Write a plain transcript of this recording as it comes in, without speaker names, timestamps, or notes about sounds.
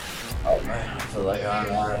Oh man, I feel like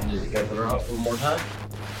I need to go to the house one more time.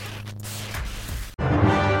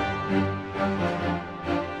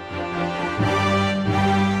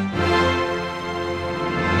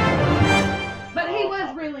 But he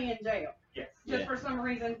was really in jail. Yes. Just for some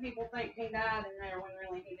reason, people think he died in there when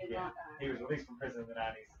really he did not die. He was released from prison in the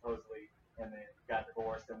 90s, supposedly, and then got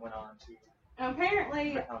divorced and went on to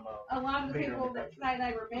Apparently, become a lot of the leader in people the that country.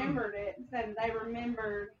 say they remembered it said they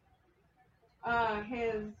remembered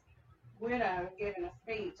his widow giving a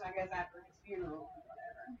speech, I guess, after his funeral or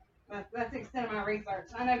whatever. That's the extent of my research.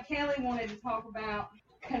 I know Kelly wanted to talk about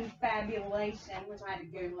confabulation, which I had to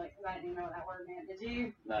Google it because I didn't even know what that word meant. Did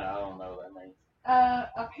you? No, I don't know what that means.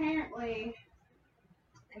 Apparently,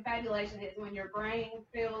 confabulation is when your brain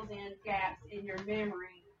fills in gaps in your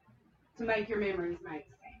memory to make your memories make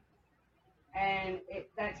sense. And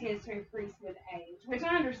that tends to increase with age, which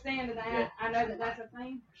I understand that. Yeah. I know that that's a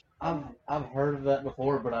thing. I've heard of that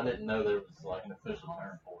before, but I didn't know there was like an official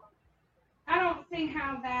term for it. I don't see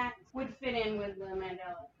how that would fit in with the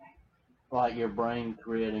Mandela thing. Like your brain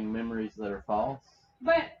creating memories that are false?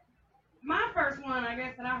 But my first one, I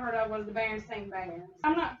guess, that I heard of was the Berenstain Bears.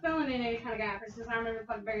 I'm not filling in any kind of gap. It's just I remember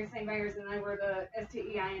the Berenstain Bears, and they were the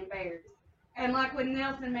STEIN Bears. And like with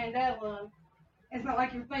Nelson Mandela, it's not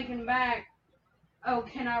like you're thinking back, oh,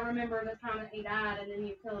 can I remember the time that he died, and then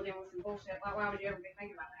you fill it in with some bullshit. Like, why would you ever be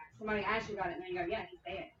thinking about that? Somebody asks you about it, and then you go, yeah, he's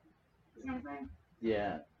dead. You know what I'm saying?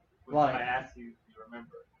 Yeah. When Like- somebody asks you, you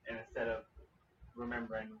remember. And instead of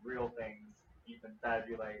remembering real things, you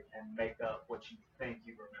confabulate and make up what you think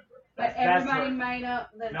you remember. But everybody made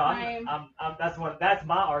up the same. That's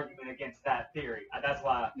my argument against that theory. That's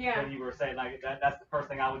why Yeah. when you were saying like that's the first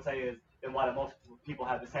thing I would say is then why do most people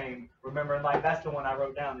have the same remembering. Like that's the one I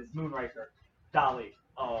wrote down is Moonraker, Dolly.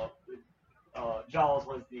 Jaws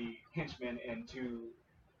was the henchman in 2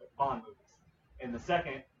 Bond movies. In the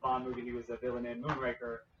second Bond movie, he was a villain in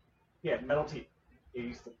Moonraker. He had metal teeth. He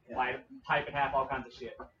used to pipe in half all kinds of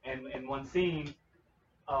shit. And in one scene,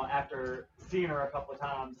 after seeing her a couple of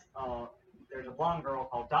times, there's a blonde girl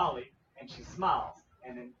called Dolly, and she smiles.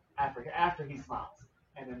 And then after he smiles,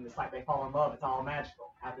 and then it's like they fall in love. It's all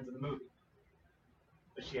magical. Happens in the movie.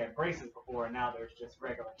 But she had braces before, and now there's just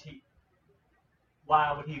regular teeth.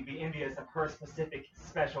 Why would he be envious of her specific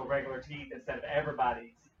special regular teeth instead of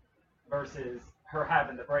everybody's versus her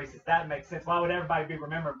having the braces? That makes sense. Why would everybody be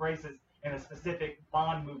remembering braces in a specific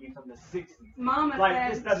Bond movie from the 60s? Mama Like,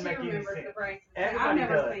 this said doesn't she make any remembers sense. the braces. Everybody I've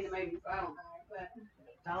never does. seen the movie, so I don't know. But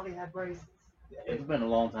Dolly had braces. It's been a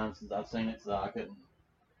long time since I've seen it, so I couldn't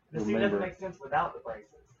The scene remember. doesn't make sense without the braces.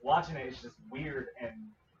 Watching it is just weird and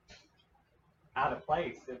out of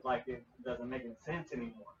place. It doesn't make any sense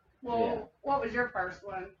anymore. well, what was your first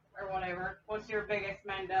one or whatever? What's your biggest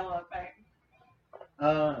Mandela effect?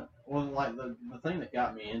 Well, like the thing that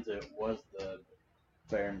got me into it was the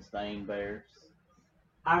Berenstain Bears.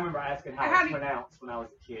 I remember asking how How it's do you- pronounced when I was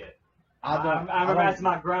a kid. I remember don't- asking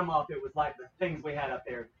my grandma if it was like the things we had up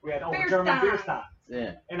there. We had old German Beerstein. beer steins.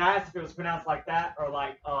 Yeah. And I asked if it was pronounced like that or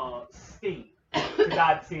like steam. Because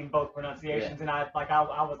I'd seen both pronunciations and I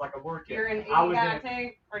was like a word kid. You're an I was guy in-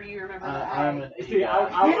 too, or do you remember I'm the an A? See,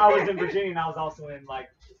 I was in Virginia and I was also in like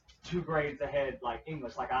 2 grades ahead, like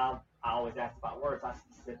English. Like I always asked about words. I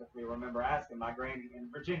specifically remember asking my granny in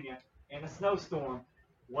Virginia in a snowstorm,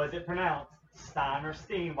 was it pronounced Stein or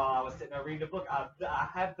Steam while I was sitting there reading a book. I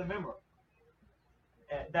have the memory.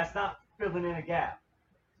 That's not filling in a gap.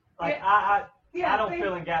 Like I don't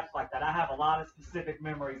fill in gaps like that. I have a lot of specific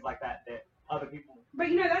memories like that other people. But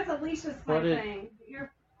you know, that's Alicia's But same it- thing.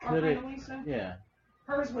 Your could friend it- Alicia? Yeah.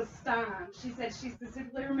 Hers was Stein. She said she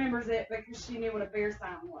specifically remembers it because she knew what a beer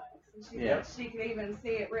stein was. And she Yeah. said she could even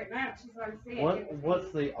see it written out. She started seeing it.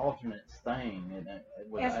 What's the alternate stain in it?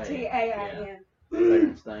 With A? STAIN.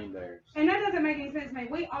 Berenstain Bears. And that doesn't make any sense to me.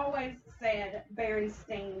 We always said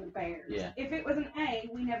Berenstain Bears. Yeah. If it was an A,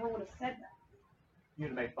 we never would have said that. You'd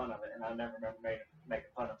have made fun of it, and I never remember making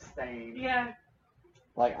fun of Stain. Yeah.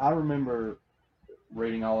 Like I remember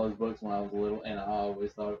reading all those books when I was little, and I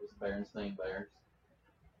always thought it was Berenstain Bears.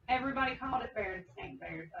 Everybody called it Berenstain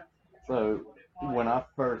Bears. So when I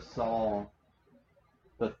first saw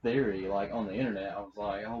the theory, like on the internet, I was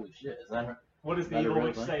like, "Holy shit, is that?" What does the Not a evil real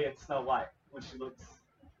witch thing? say in Snow White when she looks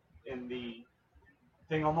in the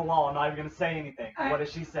thing on the wall? I'm not even going to say anything. What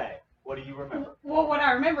does she say? What do you remember? Well, what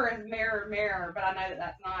I remember is mirror, mirror, but I know that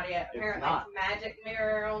that's not it. It's Apparently, not. it's magic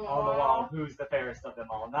mirror on the On wall. the wall, who's the fairest of them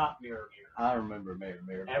all? Not Mirror Mirror. I remember Mirror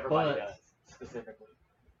Mirror. Everybody but does, specifically.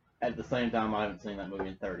 at the same time, I haven't seen that movie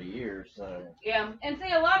in 30 years, so Yeah, and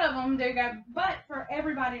see, a lot of them do go, but for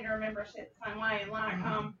everybody to remember shit the same way, like,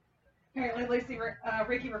 apparently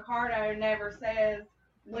Ricky Ricardo never says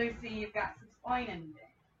Lucy, you've got some explaining to do.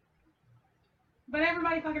 But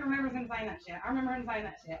everybody fucking remembers him saying that shit. I remember him saying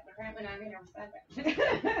that shit, but apparently none of you ever said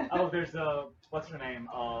that shit. Oh, there's what's her name?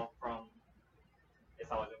 From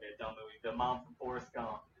it's always gonna be a dumb movie. The mom from Forrest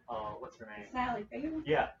Gump. What's her name? Sally Field?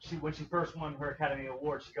 Yeah, when she first won her Academy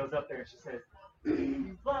Award, she goes up there and she says,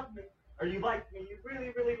 "You love me, or you like me, you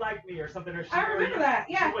really, really like me," or something. Or she, I remember that,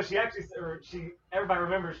 yeah. She actually, everybody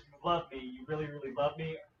remembers, "You love me, you really, really love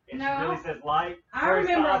me," and No, she really says like. I or it's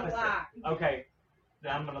the remember a opposite. lot. Okay,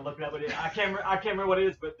 now I'm gonna look it up. I can't remember what it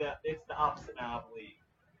is, but it's the opposite now, I believe.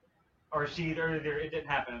 Or it didn't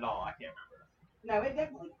happen at all. I can't remember. No, it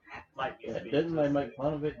definitely happened. Like Yeah, didn't they make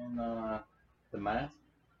fun of it in The Mask?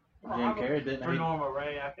 Jim Carrey didn't For he? Norma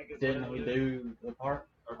Ray, I think it's Didn't what he it is. do the part?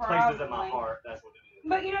 Or Places in My Probably. Heart. That's what it is.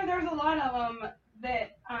 But you know, there's a lot of them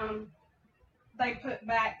that they put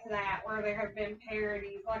back to that where there have been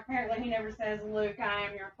parodies. Like apparently he never says, "Luke, I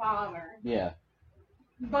am your father." Yeah.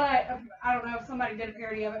 But I don't know if somebody did a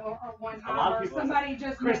parody of it one time, lot of or people somebody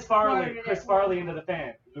just Chris Farley misquoted it Chris one Farley time. into the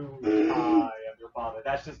fan. Luke, I am your father.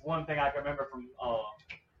 That's just one thing I can remember from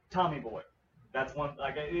Tommy Boy. That's one,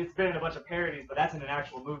 like, it's been in a bunch of parodies, but that's in an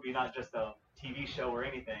actual movie, not just a TV show or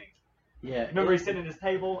anything. Yeah. Remember he's sitting at his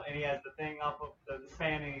table and he has the thing off of the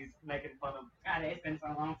fan and he's making fun of. God, it's been so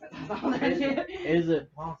long since I saw that shit. Is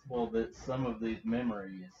it possible that some of these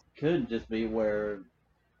memories could just be where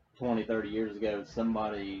 20, 30 years ago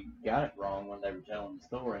somebody got it wrong when they were telling the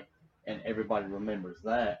story and everybody remembers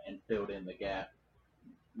that and filled in the gap?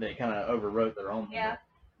 They kind of overwrote their own Yeah.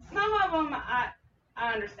 memory. Some of them,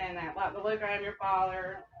 I understand that. Like the Luke, I am your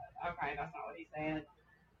father. Okay, that's not what he said.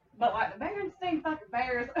 But like the Berenstain fucking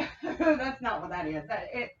Bears, that's not what that is.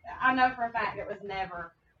 I know for a fact it was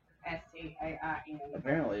never STAIN.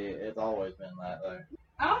 Apparently, it's always been that, though.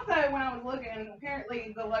 Also, when I was looking,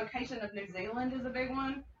 apparently the location of New Zealand is a big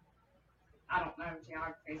one. I don't know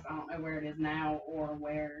geography, so I don't know where it is now or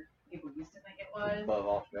where people used to think it was. Above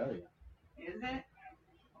Australia. Is it?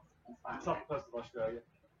 Let's find It's off out. the coast of Australia.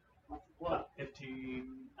 What? About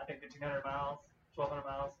 1,500 miles, 1,200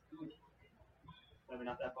 miles. Maybe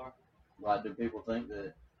not that far. Like, do people think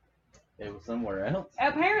that it was somewhere else?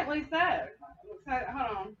 Apparently so. So,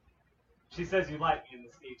 hold on. She says you like me in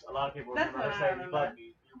the speech. A lot of people That's remember her what I saying you remember. love me.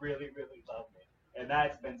 You really, really love me. And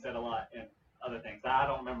that's been said a lot in other things. I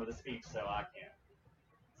don't remember the speech, so I can't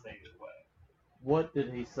say either way. What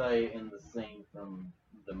did he say in the scene from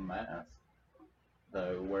The Mask,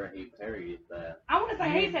 though, where he parodied that? I want to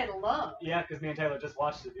say he said love. Yeah, because me and Taylor just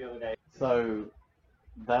watched it the other day. So,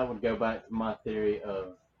 that would go back to my theory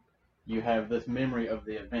of you have this memory of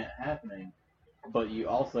the event happening, but you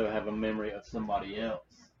also have a memory of somebody else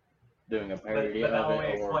doing a parody But that of only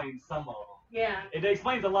it. Or explains some of them. Yeah. It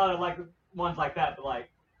explains a lot of like ones like that, but like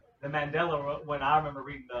the Mandela, when I remember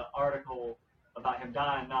reading the article about him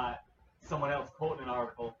dying, not someone else quoting an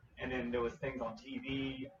article, and then there was things on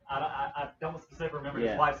TV. I don't specifically remember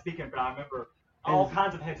his wife speaking, but I remember all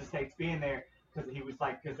kinds of heads of states being there because he was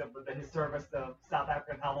like, because of his service to South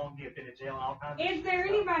Africa and how long he had been in jail and all kinds of Is there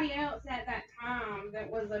stuff. anybody else at that time that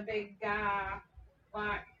was a big guy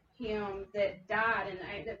like him that died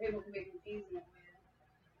and that people could be confusing it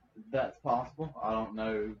with? that's possible. I don't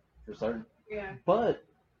know for certain. Yeah. But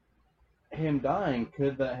him dying,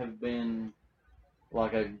 could that have been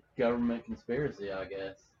like a government conspiracy, I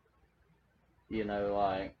guess? You know,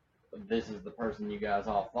 like, this is the person you guys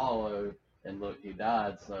all follow, and look, he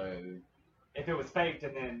died, so... If it was faked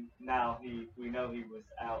and then now we know he was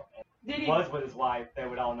out and Did he? was with his wife, they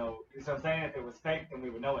would all know. So I'm saying if it was fake, then we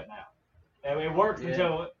would know it now. And it works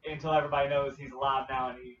until everybody knows he's alive now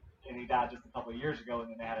and he died just a couple of years ago, and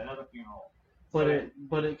then they had another funeral. But So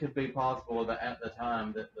but it could be possible that at the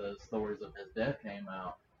time that the stories of his death came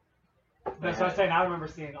out. That's what I'm saying. I remember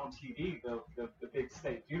seeing on TV the big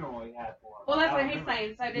state funeral he had for him. Well, that's I what he's remember.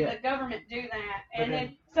 saying. So did Yeah. the government do that? But And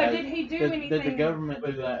then- did he do anything? Did the government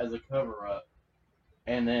do that as a cover-up?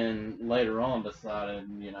 And then later on decided,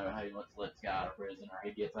 you know, hey, let's let this guy out of prison, or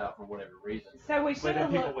he gets out for whatever reason. So we But should then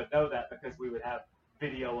have people looked. would know that because we would have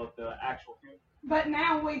video of the actual funeral. But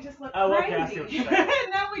now we just look Oh, crazy. okay, I see what you're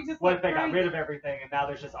saying. Now we just What look if they got crazy. rid of everything and now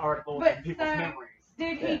there's just articles But and people's so- memories?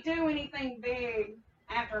 Did he do anything big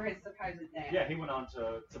after his supposed death? Yeah, he went on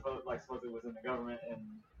to vote, like, supposedly was in the government, and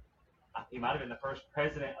he might have been the first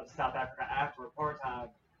president of South Africa after apartheid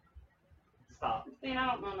stopped. See, I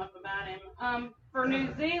don't know enough about him. For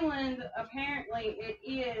New Zealand, apparently it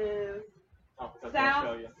is Oh, that's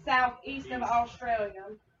Australia. southeast of East. Australia.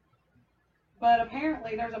 But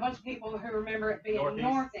apparently there's a bunch of people who remember it being Northeast?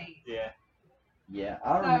 northeast. Yeah. Yeah, So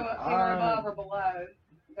either above or below,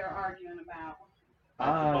 they're arguing about. That's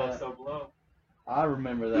above, so below. I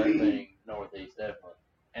remember that being northeast, definitely.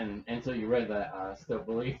 until you read that, I still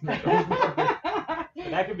believe that it was Norway.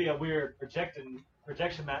 And that could be a weird projection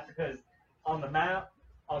map because on the map,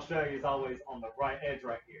 Australia is always on the right edge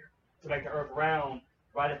right here. To make the Earth round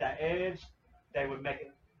right at that edge, they would make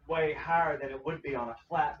it way higher than it would be on a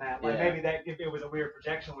flat map. Like Yeah. maybe that if it was a weird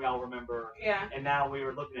projection we all remember, Yeah. and now we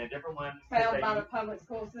were looking at a different one. Failed by the public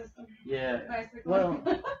school system, Yeah. basically. Well,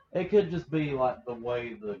 it could just be like the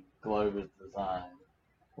way the globe is designed.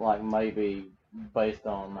 Like maybe based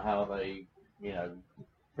on how they,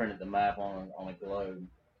 printed the map on a globe,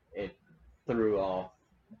 it threw off.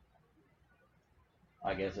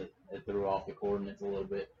 I guess it threw off the coordinates a little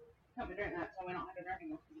bit. Help me drink that so we don't have to drink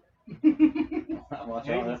it. Watch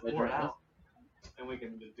Maybe out, let's they pour it drink this. out, and we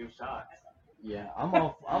can just do shots. Yeah, I'm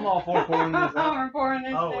all for pouring this out. We're pouring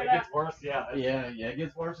this Oh, shit it out. gets worse. Yeah. Yeah, it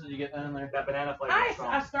gets worse as you get down there. That banana flavor is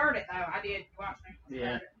strong. I started though. I did. Watch me.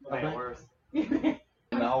 Yeah. It made it worse. This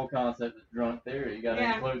And the whole concept is drunk theory. You got to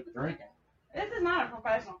Yeah. include the drinking. is not a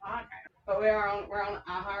professional podcast, but we're on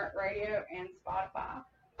iHeartRadio and Spotify.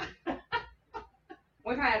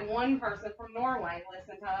 We've had one person from Norway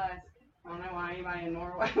listen to us. I don't know why anybody in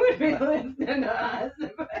Norway would be listening to us.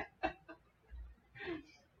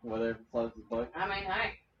 Whatever floats his boat. I mean,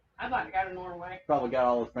 hey, I'd like to go to Norway. Probably got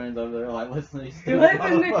all his friends over there like, listen to these stupid Listen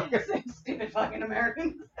motherfuckers. to these stupid fucking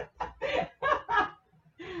Americans.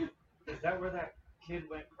 Is that where that kid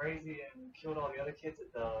went crazy and killed all the other kids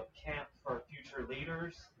at the camp for future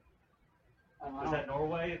leaders? Was that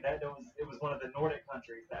Norway? It was one of the Nordic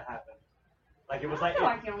countries that happened. Like it was I like feel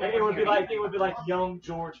like you'll never it would be hear like anything it would be about like young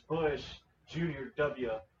George Bush Jr. W.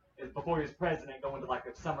 Before he was president, going to like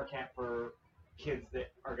a summer camp for kids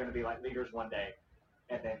that are going to be like leaders one day,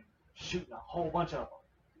 and then shooting a whole bunch of them.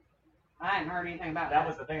 I hadn't heard anything about That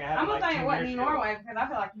was the thing that I'm happened gonna like say 2 it wasn't years in ago. Norway because I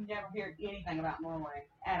feel like you never hear anything about Norway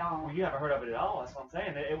at all. Well, you haven't heard of it at all. That's what I'm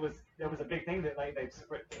saying. It was a big thing that like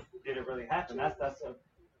did it really happen.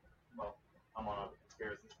 Well, I'm on a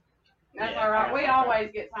conspiracy. That's Yeah, all right. I We got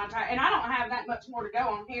always get sidetracked, and I don't have that much more to go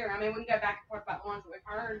on here. I mean, we can go back and forth about the ones that we've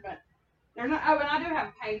heard, but there's not. Oh, and I do have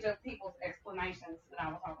a page of people's explanations that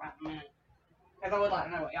I will talk about in a minute because I would like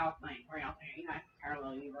to know what y'all think. Where y'all think,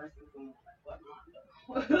 parallel universes and whatnot.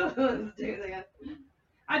 Let's do this.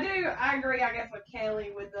 I agree. I guess with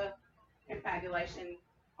Kelly with the confabulation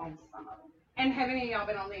on some of them. And have any of y'all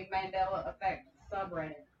been on the Mandela Effect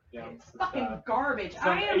subreddit? Yeah, It's fucking garbage. So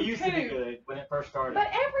I am it used too. to be good when it first started. But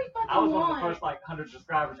every fucking I was one one. of the first like 100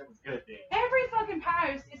 subscribers. It was good then. Every fucking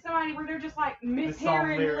post is somebody where they're just like song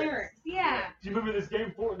mishearing lyrics. lyrics. Yeah. Do you remember this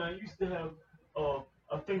game Fortnite used to have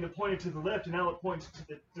a thing that pointed to the left and now it points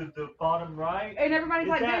to the bottom right? And everybody's Is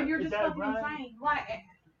like, that- dude, you're is just that fucking right? insane.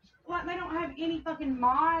 Like they don't have any fucking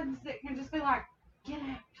mods that can just be like, get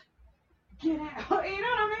out. Get out. You know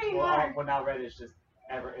what I mean? Well, now Reddit's just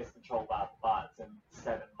it's controlled by bots and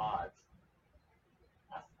 7 mods.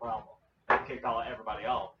 That's the problem. They kicked everybody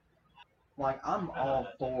off. Like, I'm all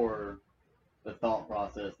for the thought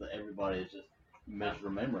process that everybody is just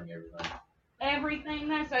misremembering everything. Everything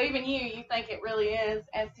though. So even you think it really is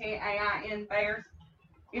STAIN Bears?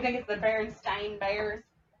 You think it's the Berenstain Bears?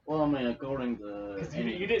 Well, I mean, according to... Because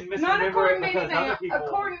you didn't Not misremember according it to because anything. other people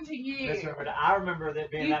According to you. misremembered it. I remember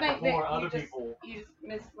that being You that think before that other you just, people. you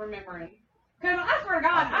just misremembering. Because I swear to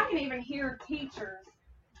God, I can even hear teachers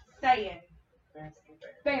saying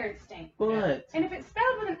Berenstain. But And if it's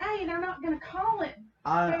spelled with an A, they're not going to call it.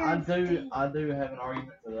 I do Berenstain. have an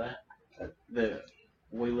argument for that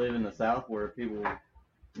we live in the South where people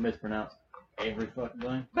mispronounce every fucking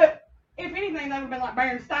thing. But if anything, they would have been like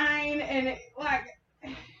Berenstain, and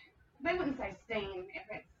they wouldn't say Steen if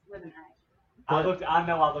it's with an A. I looked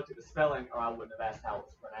at the spelling, or I wouldn't have asked how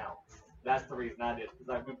it's pronounced. That's the reason I did.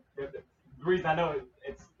 Because the reason I know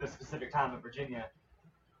it's the specific time in Virginia,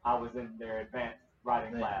 I was in their advanced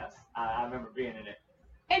writing class. I remember being in it.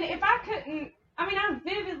 And if I couldn't, I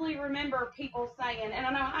vividly remember people saying, and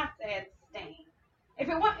I know I said Steen. If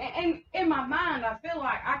it was, and in my mind, I feel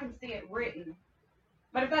like I can see it written.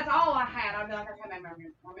 But if that's all I had, I'd be like, okay, maybe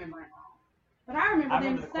I'm remembering it wrong. But I remember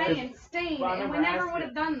them the saying Steen, well, I and we remember never asking- would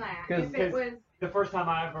have done that 'Cause- if it was. The first time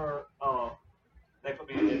I ever, they put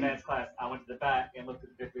me in the advanced class, I went to the back and looked at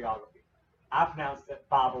the bibliography. I pronounced it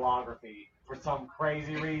Bibleography for some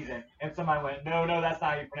crazy reason, and somebody went, no, that's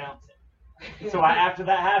not how you pronounce it. So after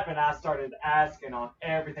that happened, I started asking on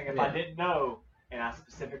everything if I Yeah. didn't know, and I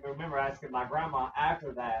specifically remember asking my grandma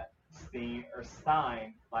after that, Steen or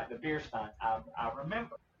Stein, like the beer Stein. I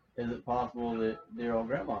remember. Is it possible that dear old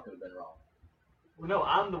grandma could have been wrong? Well, no,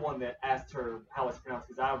 I'm the one that asked her how it's pronounced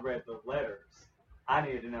because I read the letters. I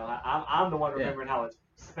needed to know. I'm the one remembering how it's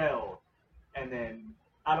spelled, and then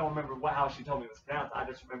I don't remember how she told me it was pronounced. I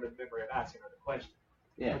just remember the memory of asking her the question.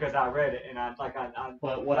 Yeah. Because I read it and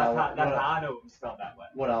But what that's I how I know it was spelled that way.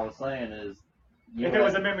 what I was saying is, If it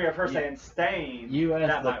was a memory of her you- saying stain, you that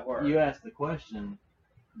asked might work. you asked the question,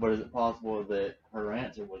 but is it possible that her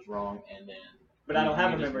answer was wrong and then? But I don't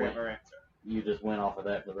have you a just memory went- of her answer. You just went off of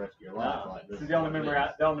that for the rest of your life. No. Like, this So is the only what it memory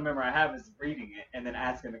is. the only memory I have is reading it and then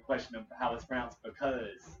asking the question of how it's pronounced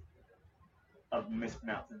because of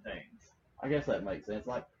mispronouncing things. I guess that makes sense.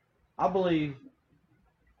 Like, I believe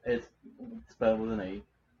it's spelled with an E,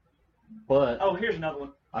 but Oh, here's another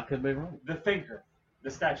one. I could be wrong. The Thinker. The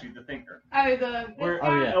statue, The Thinker. Oh, this Where, guy?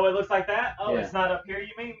 Oh, yeah. Oh, it looks like that? Oh, Yeah. it's not up here,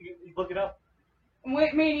 you mean? You look it up? Me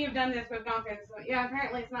and you've done this. We've gone through this one. Yeah,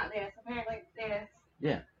 apparently it's not this. Apparently it's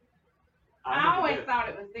this. I always thought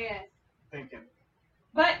it was this. Thinking.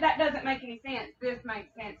 But that doesn't make any sense. This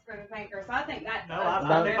makes sense for the thinker. So I think that's No, us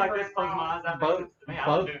I think like remembering this, close my wrong. eyes, that Both- makes sense to me. I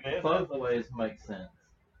don't do this. Both ways make sense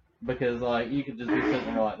because like you could just be sitting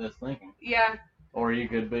there like this thinking, Yeah. or you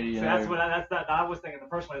could be. So that's what I was thinking the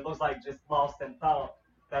first one. It looks like just lost in thought.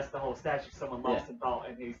 That's the whole statue. Someone lost in thought,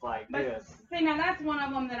 and he's like But this. see, now that's one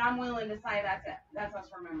of them that I'm willing to say that's it. That's us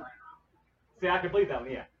remembering. See, I could believe that one,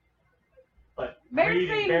 yeah. But Berenstain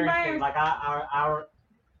reading Berenstain, Bears. like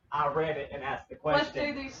I read it and asked the Let's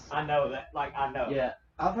question. do this. I know that, like I know. Yeah,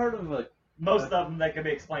 I've heard of a. Most of them they can be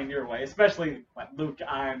explained your way, especially like Luke,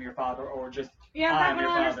 I am your father, or just Yeah, I that am one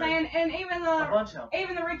your I father. understand. And even a the bunch of them.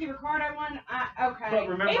 even the Ricky Ricardo one, okay. But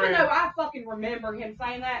remember even in- though I fucking remember him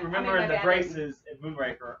saying that. Remember I mean, in the maybe I didn't. braces in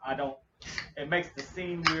Moonraker, I don't. It makes the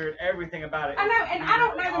scene weird. Everything about it. I is know, and I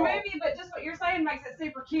don't weird know and the off. movie, but just what you're saying makes it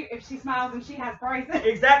super cute if she smiles and she has braces.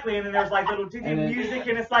 Exactly, and then there's like little And then- music,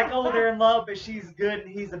 and it's like, oh, they're in love, but she's good and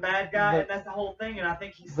he's a bad guy, The- and that's the whole thing. And I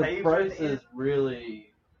think he The saves her. at the braces end. really.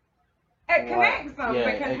 It connects them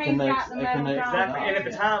Yeah, because it he's connects- got the it metal connects jaw. Exactly, and at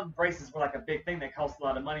the Yeah. time, braces were like a big thing. They cost a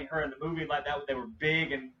lot of money. Her in the movie like that, they were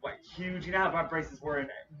big and like huge. You know how braces were in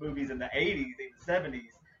movies in the 80s, in the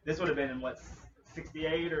 70s. This would have been in what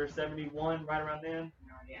 68 or 71, right around then.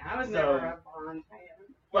 Yeah, I was So- never a Bond fan.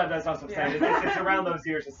 Well, that's not what I'm saying. Yeah. It's around those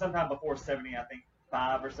years. It's sometime before 70, I think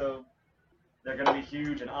 5 or so. They're gonna be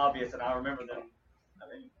huge and obvious, and I remember them. I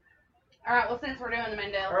mean, All right, well, since we're doing the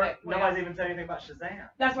Mandela or, effect, nobody's even said anything about Shazam.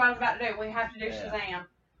 that's what I was about to do. We have to do Yeah. Shazam.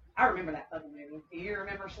 I remember that fucking movie. Do you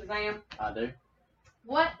remember Shazam? I do.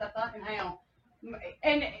 What the fucking hell?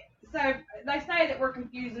 And so they say that we're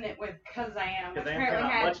confusing it with Kazam, which Because they came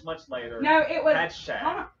apparently out had. much later. No, it was. That's Shaq.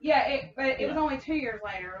 Hold on. Yeah, but it was Yeah. only 2 years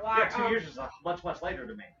later. Yeah, Like, 2 years is much later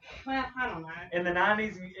to me. Well, I don't know. In the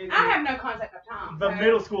 90s, I have no concept of time. the so-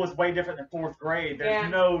 middle school is way different than 4th grade. There's Yeah.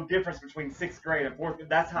 no difference between 6th grade and 4th.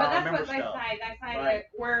 That's how But I that's remember what they stuff. say. They say Right. that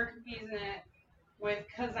we're confusing it with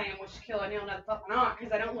Kazam, which Shaquille O'Neal knows fucking not,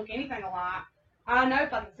 because they don't look anything alike. I know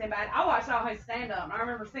fucking Sinbad. I watched all his stand-up, and I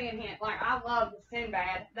remember seeing him. Like, I love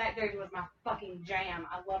Sinbad. That dude was my fucking jam.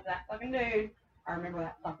 I love that fucking dude. I remember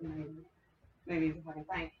that fucking movie. Movie's a fucking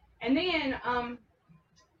thing. And then,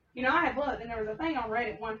 you know, I had looked, and there was a thing on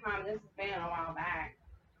Reddit one time, and this has been a while back,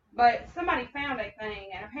 but somebody found a thing,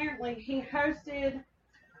 and apparently he hosted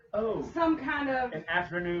Oh, some kind of an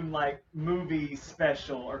afternoon like movie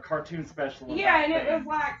special or cartoon special. yeah, about and it was things.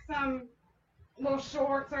 like some little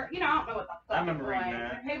shorts or, you know, I don't know what the fuck I remember it was. reading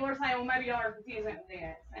that. And people are saying, well, maybe y'all are confusing it with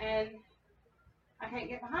this. And I can't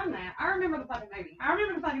get behind that. I remember the fucking movie.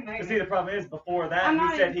 But see, the problem is, before that, I'm he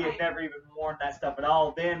not said even he had saying- never even worn that stuff at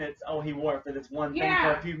all. Then it's, oh, he wore it for this one thing for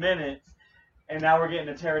Yeah. a few minutes. And now we're getting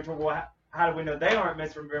to territory, well, how do we know they aren't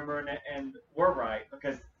misremembering it and we're right?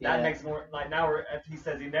 Because that Yeah. makes more, like now if he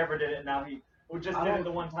says he never did it, now he just I did it don't-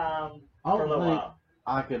 the one time I for a don't little think while.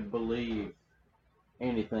 I could believe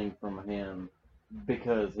anything from him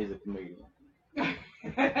because he's a comedian.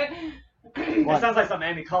 It Like- sounds like something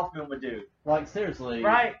Andy Kaufman would do. Like seriously,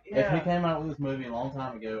 Right? if he Yeah. came out with this movie a long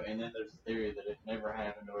time ago, and then there's a theory that it never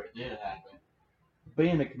happened or it did happen,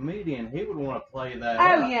 being a comedian, he would want to play that.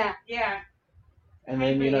 Oh, up. yeah. And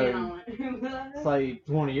then, you Be in know, on it. say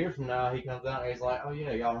 20 years from now, he comes out and he's like, oh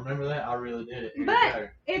yeah, y'all remember that? I really did it. Here you But- go.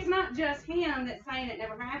 It's not just him that's saying it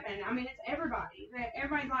never happened. I mean, it's everybody.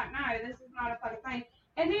 Everybody's like, no, this is not a fucking thing.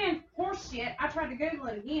 And then, horse shit, I tried to Google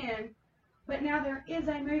it again, but now there is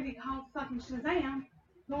a movie called fucking Shazam,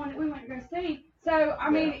 the one that we went to go see. So, I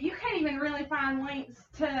mean, Yeah. you can't even really find links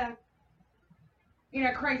to, you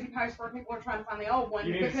know, crazy posts where people are trying to find the old one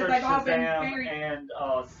You need to because search they've all been Shazam very. and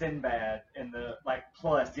Sinbad in the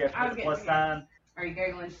plus. You have to I put was the plus getting sign. Are you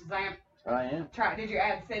Googling Shazam? I am. Did you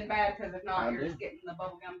add Sinbad? Because if not, I you're did. just getting the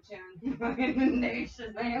bubblegum chewing new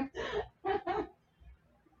Shazam.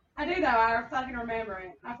 I do though. I fucking remember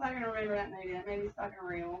it. I fucking remember that movie. That movie's fucking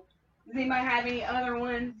real. Does anybody have any other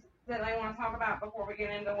ones that they want to talk about before we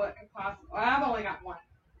get into what could possibly? Well, I've only got one.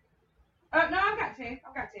 No, I've got two.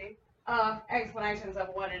 Explanations of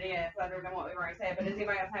what it is, other than what we've already said. But does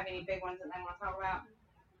anybody else have any big ones that they want to talk about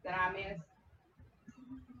that I missed?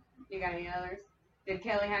 You got any others? Did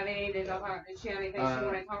Kelly have any? Did she have anything she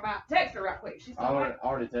wanted to talk about? Text her real quick. She's still I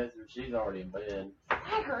already texted her. She's already in bed.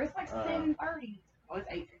 Hacker, it's like 7:30. Oh, it's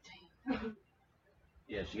 8:15.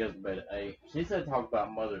 Yeah, she goes to bed at 8. She said talk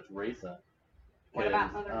about Mother Teresa. What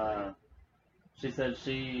about Mother Teresa? She said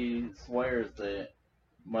she swears that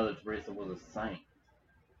Mother Teresa was a saint.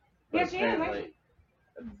 Yeah, she is.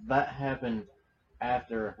 That happened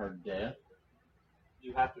after her death.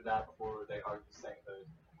 You have to die before they argue sainthood.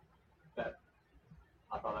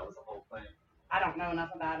 I thought that was the whole thing. I don't know enough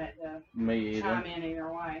about it to Me either. chime in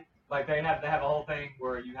either way. Like they have a whole thing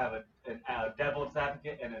where you have a devil's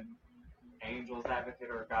advocate and an angel's advocate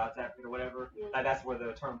or a God's advocate or whatever. Mm-hmm. Like that's where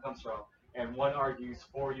the term comes from. And one argues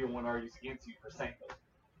for you and one argues against you for sainthood.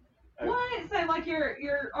 What? So like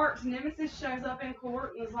your arch nemesis shows up in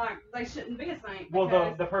court and is like they shouldn't be a saint. Well,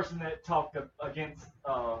 the person that talked against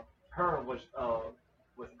her was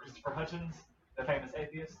Christopher Hitchens, the famous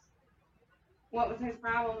atheist. What was his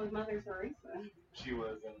problem with Mother Teresa? She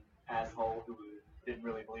was an asshole who didn't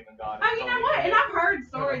really believe in God. Oh, you know what? And I've heard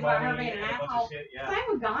stories about her being an asshole. Shit, yeah. Same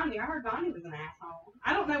with Gandhi. I heard Gandhi was an asshole.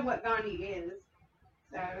 I don't know what Gandhi is,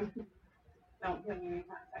 so don't put any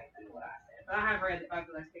kind of faith into what I said. But I have read that both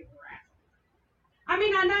of those people were assholes. I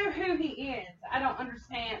mean, I know who he is. I don't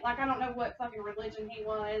understand. Like, I don't know what fucking religion he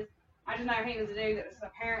was. I just know he was a dude that was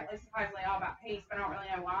apparently supposedly all about peace, but I don't really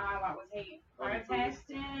know why. Like, was he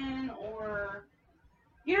protesting or,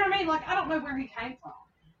 you know what I mean? Like, I don't know where he came from.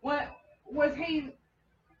 What was he?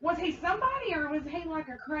 Was he somebody or was he like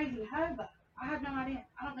a crazy hobo? I have no idea.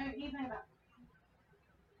 I don't know anything about him.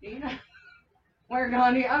 Do you know where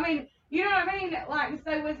Gandhi? I mean, you know what I mean? Like,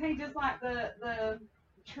 so was he just like the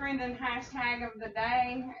trending hashtag of the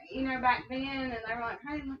day, you know, back then? And they were like,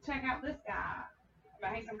 hey, let's check out this guy.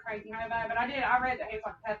 But he's some crazy hobo. But I read that he was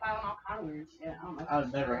like a pedophile and all kind of weird shit. I don't know.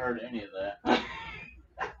 I've never heard any of that.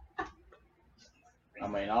 I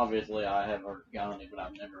mean, obviously I have heard Gandhi, but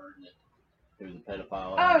I've never heard that he was a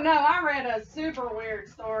pedophile. Oh no, I read a super weird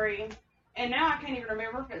story, and now I can't even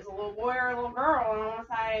remember if it's a little boy or a little girl. And I want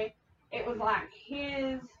to say it was like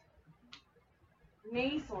his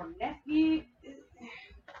niece or nephew.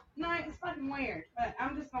 No, it's fucking weird. But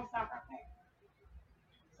I'm just gonna stop right there.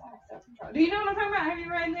 Do you know what I'm talking about? Have you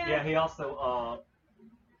read that? Yeah, he also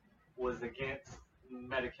was against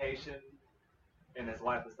medication, and his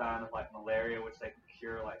wife was dying of like malaria, which they could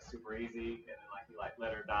cure like super easy, and then like he like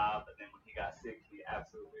let her die. But then when he got sick, he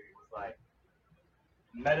absolutely was like,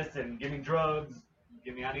 medicine, give me drugs,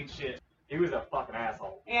 I need shit. He was a fucking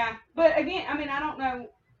asshole. Yeah, but again, I mean, I don't know.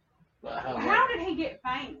 How How did he get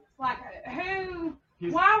famous? Like, who?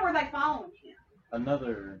 Why were they following him?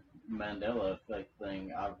 Another Mandela effect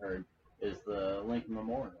thing I've heard is the Lincoln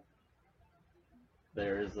Memorial.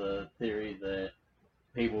 There is a theory that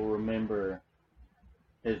people remember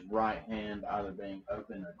his right hand either being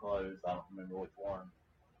open or closed. I don't remember which one.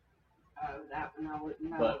 Oh, that one I wouldn't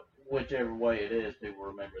know. But whichever way it is, people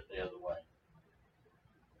remember it the other way.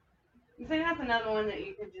 You see, that's another one that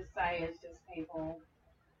you could just say is just people.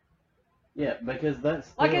 Yeah, because that's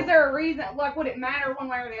still, like, is there a reason? Like, would it matter one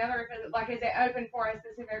way or the other? If it, like, is it open for a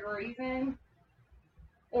specific reason?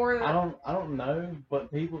 Or I don't know, but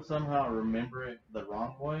people somehow remember it the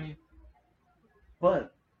wrong way.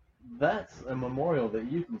 But that's a memorial that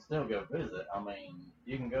you can still go visit. I mean,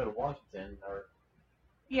 you can go to Washington or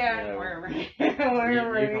yeah, you know, wherever. you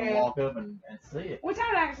can walk up and see it. Which I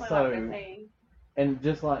would actually like to see. And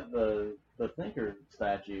just like the Thinker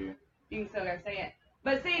statue, you can still go see it.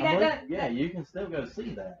 But see, you can still go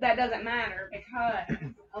see that. That doesn't matter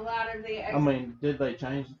because a lot of the. I mean, did they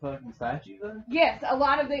change the fucking statue though? Yes, a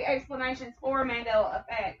lot of the explanations for Mandela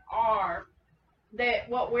effect are that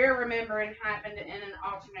what we're remembering happened in an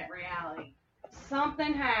alternate reality.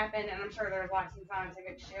 Something happened, and I'm sure there's like some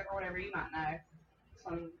scientific shit or whatever you might know,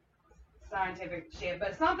 some scientific shit,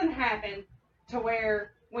 but something happened to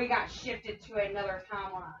where we got shifted to another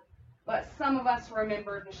timeline. But some of us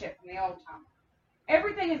remember the shit from the old timeline.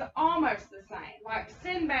 Everything is almost the same. Like,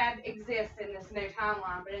 Sinbad exists in this new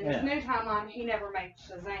timeline, but in this new timeline, he never made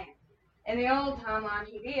Shazam. In the old timeline,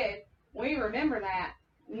 he did. We remember that.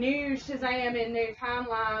 New Shazam in new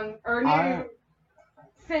timeline, or new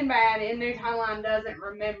Sinbad in new timeline doesn't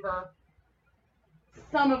remember.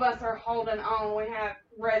 Some of us are holding on. We have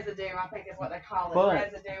residue, I think is what they call it,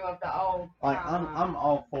 residue of the old timeline. I'm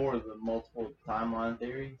all for the multiple timeline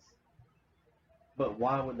theories. But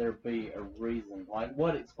why would there be a reason? Like,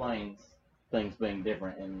 what explains things being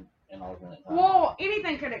different in alternate timelines? Well,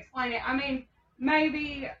 anything could explain it. I mean,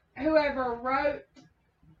 maybe whoever wrote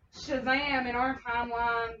Shazam in our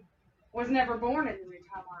timeline was never born in the new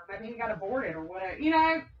timeline. Maybe he got aborted or whatever, you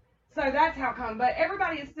know? So that's how come. But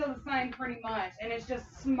everybody is still the same pretty much, and it's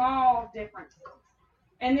just small differences.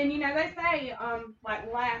 And then, you know, they say,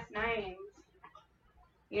 like, last names,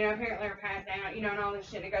 you know, apparently are passed down, you know, and all this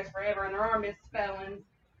shit, it goes forever, and there are misspellings.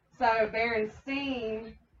 So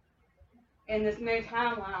Berenstain in this new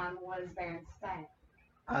timeline was Berenstain.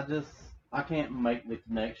 I can't make the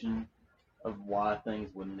connection of why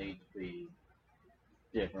things would need to be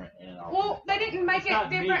different in all. Well, they didn't make It's it not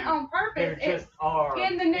different me. on purpose. There just are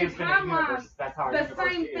in the new infinite timeline, universes. That's how our the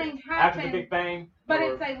universe same is. thing After the happened, Big Bang, but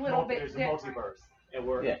there it's were a little bit there's a different. multiverse, and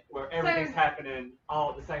where Yeah. everything's So- happening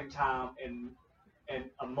all at the same time in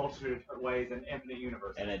a multitude of different ways in infinite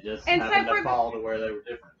universes. And it just And so happened for to the- fall to where they were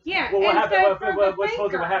different. Yeah, Well, what and happens? so for the What's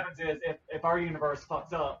supposed to thinker, what happens is if our universe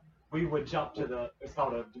fucks up, we would jump to it's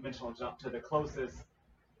called a dimensional jump to the closest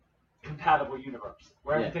compatible universe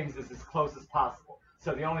where Yeah. everything's as close as possible.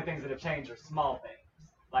 So the only things that have changed are small things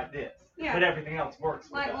like this, Yeah. but everything else works.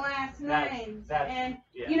 With like us. last That's- names, that's- and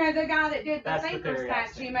yeah. you know the guy that did the That's the thinker theory I've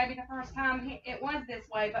statue. seen. Maybe the first time it was this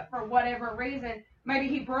way, but for whatever reason, maybe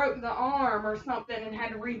he broke the arm or something and had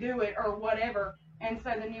to redo it or whatever, and so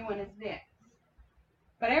the new one is this.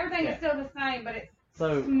 But everything Yeah. is still the same, but it's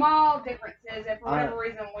So small differences, and for whatever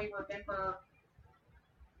reason we remember.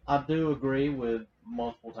 I do agree with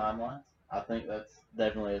multiple timelines. I think that's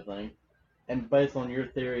definitely a thing. And based on your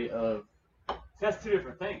theory of So that's two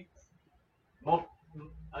different things.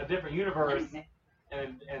 A different universe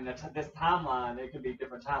and this timeline, there could be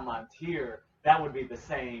different timelines here. That would be the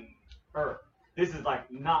same Earth. This is like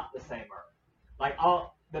not the same Earth. Like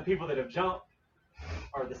all the people that have jumped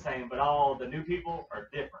are the same, but all the new people are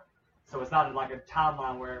different. So it's not like a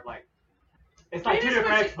timeline where like it's like two Finish different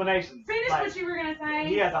what you- explanations. Finish like, what you were gonna say.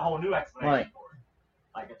 He has a whole new explanation Right. for it,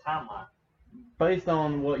 like a timeline. based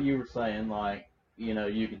on what you were saying, like, you know,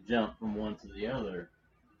 you could jump from one to the other.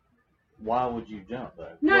 Why would you jump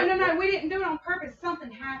though? No, What- we didn't do it on purpose.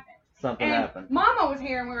 Something happened. Something And happened. Mama was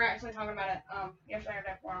here, and we were actually talking about it yesterday or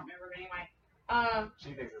day before. I don't remember, but anyway.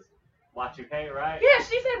 She thinks it's Y2K, right? Yeah,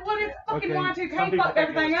 she said, "What if Yeah. fucking Okay. Some Y2K people fucked think it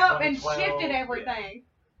everything was up and 2012, shifted everything?"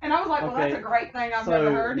 And I was like, "Well, Okay. that's a great thing I've So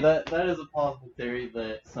never heard." that is a possible theory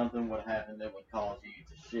that something would happen that would cause you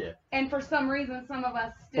to shift. And for some reason, some of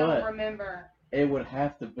us still But- remember. It would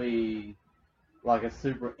have to be like a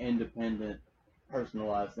super independent,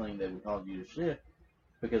 personalized thing that would cause you to shift,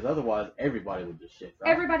 because otherwise everybody would just shift. Right?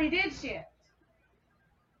 Everybody did shift,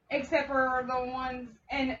 except for the ones,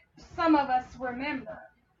 and some of us remember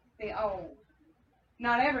the old.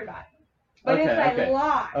 Not everybody, but Okay, it's a okay.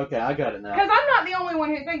 lot. Okay, I got it now. Because I'm not the only one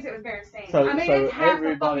who thinks it was Berenstain. So- I mean, so it's half the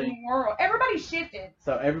everybody- fucking world. Everybody shifted.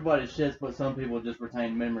 So everybody shifts, but some people just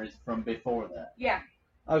retain memories from before that. Yeah,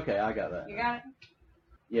 Okay, I got that. you got it?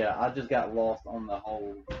 Yeah, I just got lost on the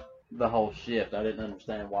whole shift. I didn't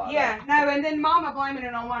understand why. Yeah, no, and then Mama blaming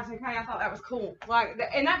it on Y2K, I thought that was cool. Like,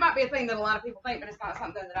 and that might be a thing that a lot of people think, but it's not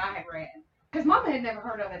something that I had read. Because Mama had never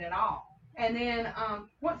heard of it at all. And then,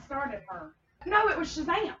 what started her? No, it was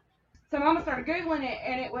Shazam. So Mama started Googling it,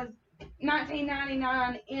 and it was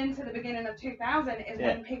 1999 into the beginning of 2000 is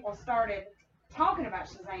when people started talking about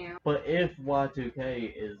Shazam. But if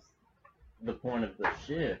Y2K is the point of the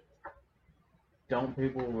shift, don't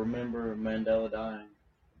people remember Mandela dying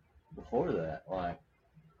before that? Like,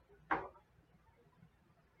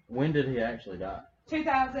 when did he actually die?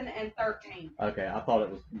 2013. Okay, I thought it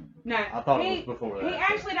was. No, I thought it was before that. He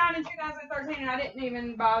actually died in 2013, and I didn't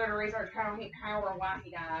even bother to research how or why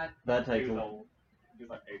he died. That He takes was old. He was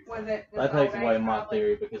like 80. Was it? that this takes old away age, my probably?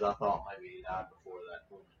 theory because I thought maybe he died before that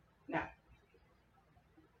point.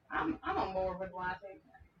 I'm on board with Y2K.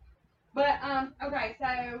 But okay,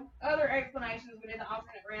 so other explanations we did the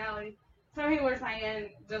alternate reality. Some people are saying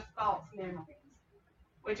just false memories,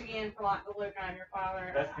 which again, for like the look on your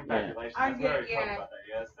father. That's confabulation. I That's get- very yeah. close about that.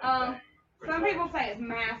 Yes. Same thing. Some Pretty people much. say it's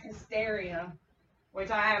mass hysteria, which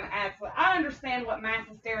I am absolutely. I understand what mass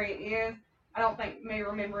hysteria is. I don't think me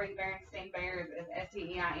remembering Berenstain Bears as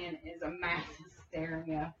STEIN is a mass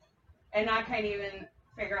hysteria, and I can't even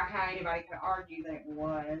figure out how anybody could argue that it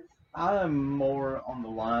was. I'm more on the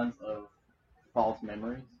lines of false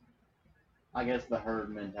memories. I guess the herd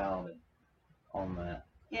mentality on that.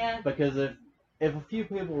 Yeah. Because if a few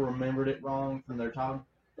people remembered it wrong from their childhood,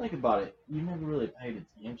 think about it. You never really paid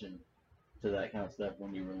attention to that kind of stuff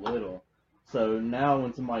when you were little. So now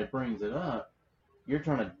when somebody brings it up, you're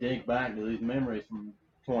trying to dig back to these memories from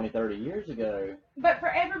 20, 30 years ago. But for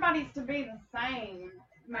everybody's to be the same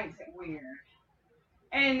makes it weird.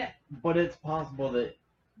 And But it's possible that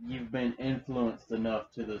you've been influenced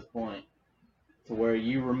enough to this point to where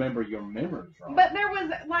you remember your memories wrong. But there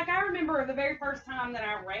was, like, I remember the very first time that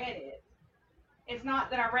I read it. It's not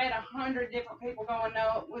that I read 100 different people going,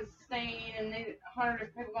 no, it was Steen, and then 100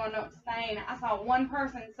 different people going, no, it was Steen. I saw one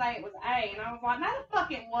person say it was A, and I was like, no, the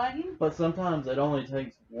fuck it wasn't. But sometimes it only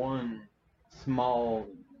takes one small,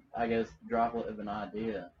 I guess, droplet of an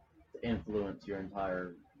idea to influence your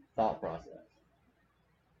entire thought process.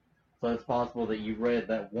 So it's possible that you read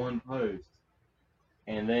that one post,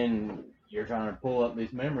 and then you're trying to pull up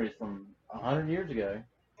these memories from 100 years ago.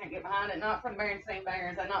 Can't get behind it, not for the Berenstain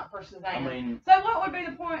Bears and not for Shazam. I mean, so what would be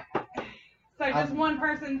the point? So just I'm- one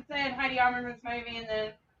person said, hey, do y'all remember this movie? And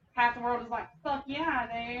then half the world is like, fuck yeah,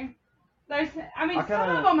 I do. There's, I mean,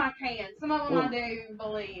 some of them I can. Some of them I do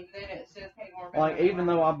believe that it's just people are like, even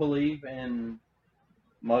though I believe in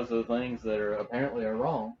most of the things that are apparently are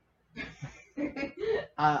wrong,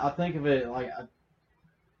 I think of it like,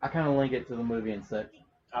 I kind of link it to the movie Inception.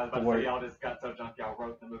 I was about to say, y'all just got so drunk y'all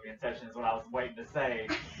wrote the movie Inception is what I was waiting to say.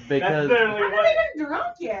 Because, That's literally I'm what... not even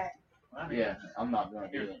drunk yet. I mean, yeah, I'm not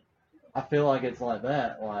drunk either. I feel like it's like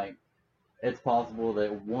that. Like, it's possible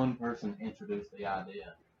that one person introduced the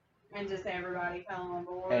idea. And just everybody fell on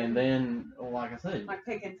board. And then, like I said, like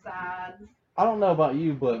picking sides. I don't know about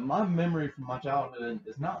you, but my memory from my childhood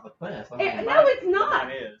is not the best. I mean, No, it's not.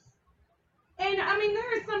 Mine is. And I mean,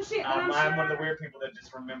 there is some shit that I'm I'm sure. one of the weird people that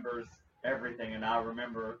just remembers everything, and I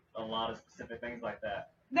remember a lot of specific things like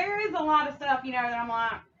that. There is a lot of stuff, you know, that I'm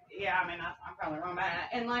like, yeah, I mean, I'm probably wrong about that.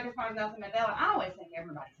 And like as far as Nelson Mandela, I always think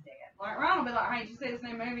everybody's dead. Like Ron will be like, hey, did you see this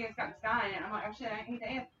new movie? It's got the sky in it. I'm like, oh shit, ain't he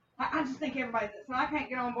dead? I just think everybody's dead. So I can't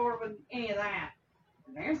get on board with any of that.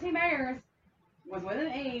 Berenstain Bears was with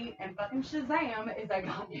an E, and fucking Shazam is a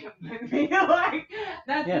goddamn movie. Like,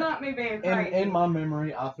 that's not me being crazy. in my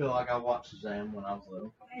memory, I feel like I watched Shazam when I was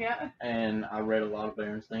little. Yeah. And I read a lot of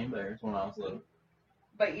Berenstain Bears when I was little.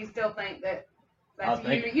 But you still think that that's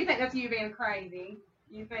you? You think that's you being crazy?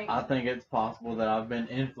 You think? I think it's possible that I've been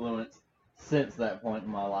influenced since that point in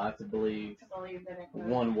my life to believe that it could.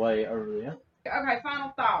 one way over the other. Okay,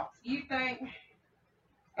 final thoughts. You think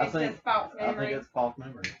it's just false I memory? think it's false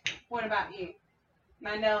memory. What about you?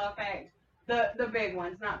 Mandela effect. The big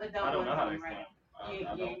ones, not the dumb I don't ones. know how to on explain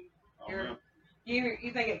Reddit. them. I don't know.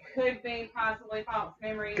 You think it could be possibly false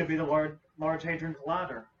memories? Could be the Large Hadron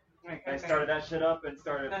Collider. They started that shit up and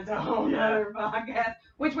started. That's a whole nother podcast,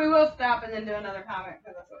 which we will stop and then do another comment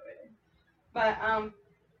because that's what we do. But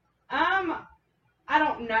I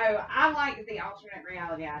don't know. I like the alternate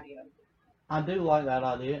reality idea. I do like that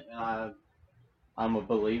idea, and I'm a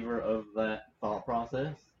believer of that thought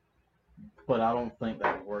process, but I don't think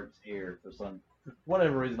that works here for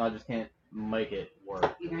whatever reason. I just can't make it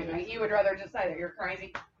work. You would rather just say that you're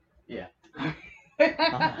crazy. Yeah.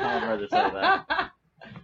 I'd rather say that.